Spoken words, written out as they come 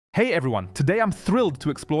Hey everyone, today I'm thrilled to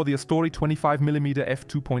explore the AstrHori 25mm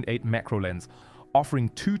f2.8 macro lens, offering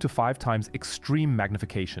 2 to 5 times extreme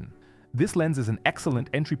magnification. This lens is an excellent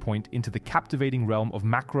entry point into the captivating realm of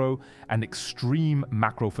macro and extreme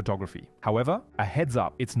macro photography. However, a heads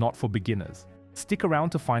up, it's not for beginners. Stick around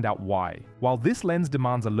to find out why. While this lens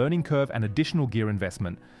demands a learning curve and additional gear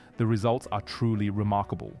investment, the results are truly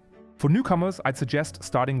remarkable. For newcomers, I'd suggest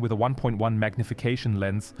starting with a 1.1 magnification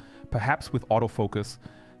lens, perhaps with autofocus,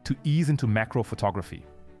 to ease into macro photography.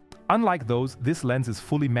 Unlike those, this lens is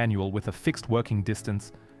fully manual with a fixed working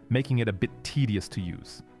distance, making it a bit tedious to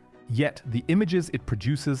use. Yet, the images it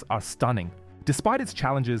produces are stunning. Despite its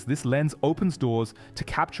challenges, this lens opens doors to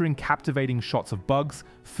capturing captivating shots of bugs,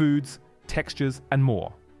 foods, textures, and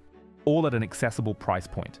more, all at an accessible price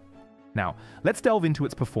point. Now, let's delve into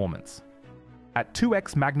its performance. At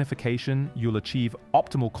 2x magnification, you'll achieve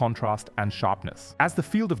optimal contrast and sharpness. As the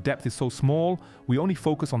field of depth is so small, we only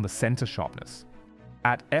focus on the center sharpness.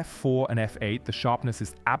 At f4 and f8, the sharpness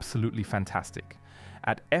is absolutely fantastic.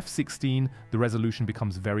 At f16, the resolution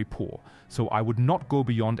becomes very poor, so I would not go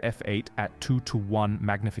beyond f8 at 2:1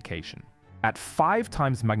 magnification. At 5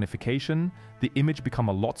 times magnification, the image becomes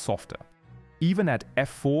a lot softer. Even at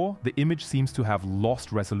f4, the image seems to have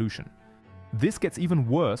lost resolution. This gets even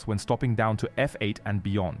worse when stopping down to f8 and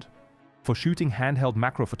beyond. For shooting handheld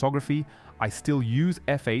macro photography, I still use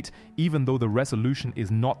f8 even though the resolution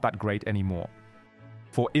is not that great anymore.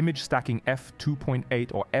 For image stacking,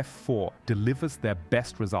 f2.8 or f4 delivers their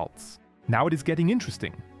best results. Now it is getting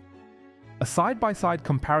interesting. A side-by-side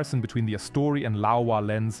comparison between the AstrHori and Laowa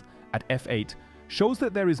lens at f8 shows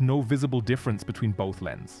that there is no visible difference between both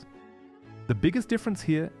lenses. The biggest difference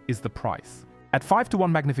here is the price. At 5:1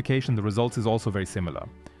 magnification, the results is also very similar.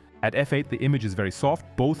 At f8, the image is very soft.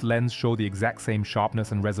 Both lenses show the exact same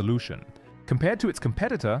sharpness and resolution. Compared to its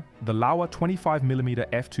competitor, the Laowa 25mm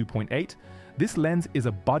f2.8, this lens is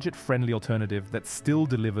a budget-friendly alternative that still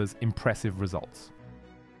delivers impressive results.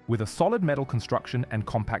 With a solid metal construction and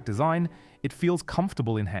compact design, it feels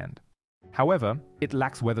comfortable in hand. However, it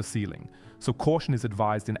lacks weather sealing, so caution is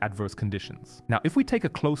advised in adverse conditions. Now, if we take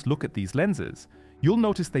a close look at these lenses, you'll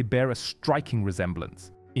notice they bear a striking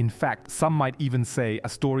resemblance. In fact, some might even say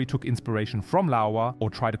AstrHori took inspiration from Laowa or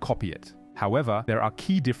tried to copy it. However, there are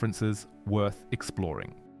key differences worth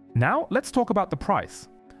exploring. Now, let's talk about the price.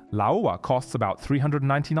 Laowa costs about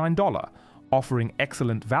 $399, offering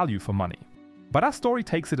excellent value for money. But AstrHori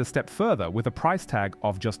takes it a step further with a price tag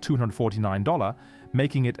of just $249,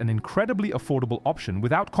 making it an incredibly affordable option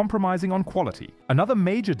without compromising on quality. Another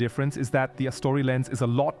major difference is that the AstrHori lens is a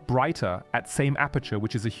lot brighter at same aperture,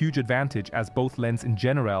 which is a huge advantage as both lenses in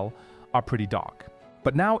general are pretty dark.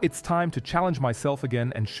 But now it's time to challenge myself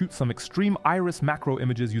again and shoot some extreme iris macro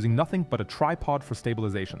images using nothing but a tripod for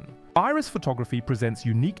stabilization. Iris photography presents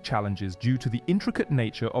unique challenges due to the intricate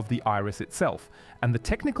nature of the iris itself and the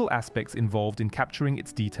technical aspects involved in capturing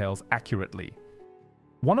its details accurately.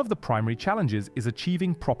 One of the primary challenges is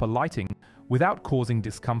achieving proper lighting without causing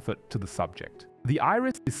discomfort to the subject. The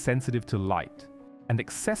iris is sensitive to light, and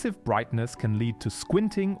excessive brightness can lead to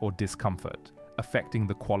squinting or discomfort, affecting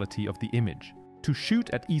the quality of the image. To shoot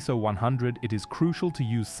at ISO 100, it is crucial to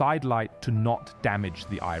use side light to not damage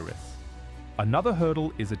the iris. Another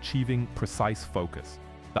hurdle is achieving precise focus.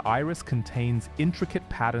 The iris contains intricate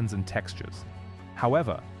patterns and textures.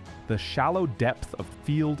 However, the shallow depth of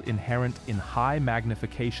field inherent in high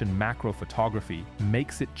magnification macro photography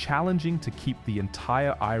makes it challenging to keep the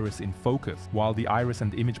entire iris in focus, while the iris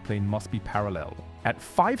and image plane must be parallel. At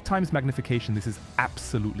 5 times magnification, this is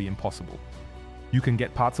absolutely impossible. You can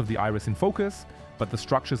get parts of the iris in focus, but the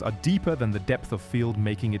structures are deeper than the depth of field,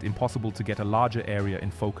 making it impossible to get a larger area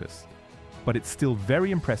in focus. But it's still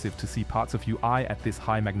very impressive to see parts of your eye at this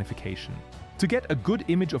high magnification. To get a good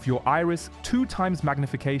image of your iris, 2 times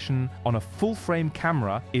magnification on a full-frame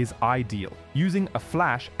camera is ideal. Using a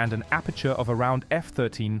flash and an aperture of around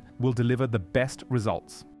f13 will deliver the best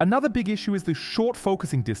results. Another big issue is the short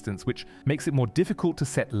focusing distance, which makes it more difficult to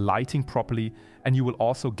set lighting properly, and you will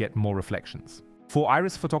also get more reflections. For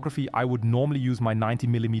iris photography, I would normally use my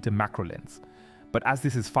 90mm macro lens, but as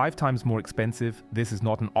this is 5 times more expensive, this is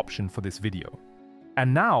not an option for this video.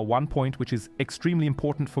 And now, one point which is extremely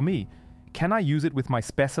important for me: can I use it with my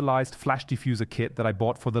specialized flash diffuser kit that I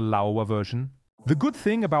bought for the Laowa version? The good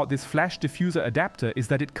thing about this flash diffuser adapter is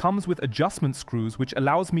that it comes with adjustment screws which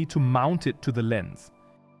allows me to mount it to the lens.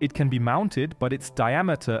 It can be mounted, but its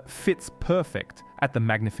diameter fits perfect at the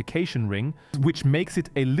magnification ring, which makes it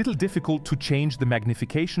a little difficult to change the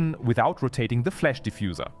magnification without rotating the flash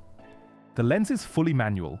diffuser. The lens is fully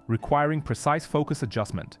manual, requiring precise focus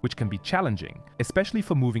adjustment, which can be challenging, especially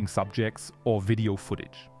for moving subjects or video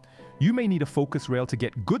footage. You may need a focus rail to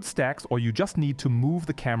get good stacks, or you just need to move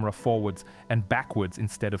the camera forwards and backwards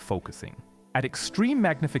instead of focusing. At extreme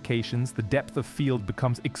magnifications, the depth of field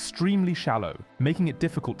becomes extremely shallow, making it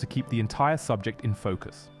difficult to keep the entire subject in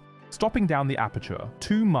focus. Stopping down the aperture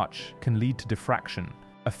too much can lead to diffraction,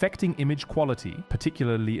 affecting image quality,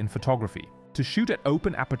 particularly in photography. To shoot at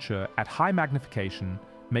open aperture at high magnification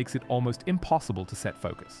makes it almost impossible to set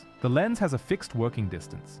focus. The lens has a fixed working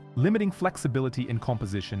distance, limiting flexibility in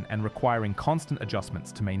composition and requiring constant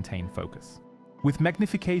adjustments to maintain focus. With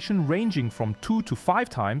magnification ranging from 2 to 5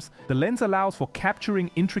 times, the lens allows for capturing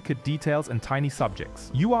intricate details and tiny subjects.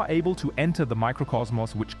 You are able to enter the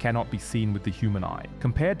microcosmos which cannot be seen with the human eye.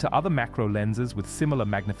 Compared to other macro lenses with similar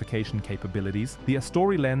magnification capabilities, the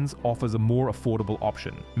AstrHori lens offers a more affordable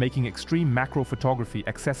option, making extreme macro photography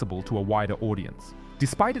accessible to a wider audience.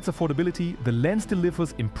 Despite its affordability, the lens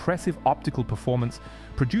delivers impressive optical performance,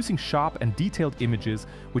 producing sharp and detailed images,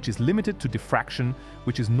 which is limited to diffraction,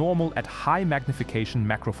 which is normal at high magnification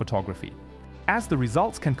macro photography. As the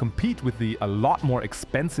results can compete with the a lot more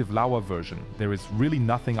expensive Laowa version, there is really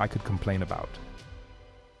nothing I could complain about.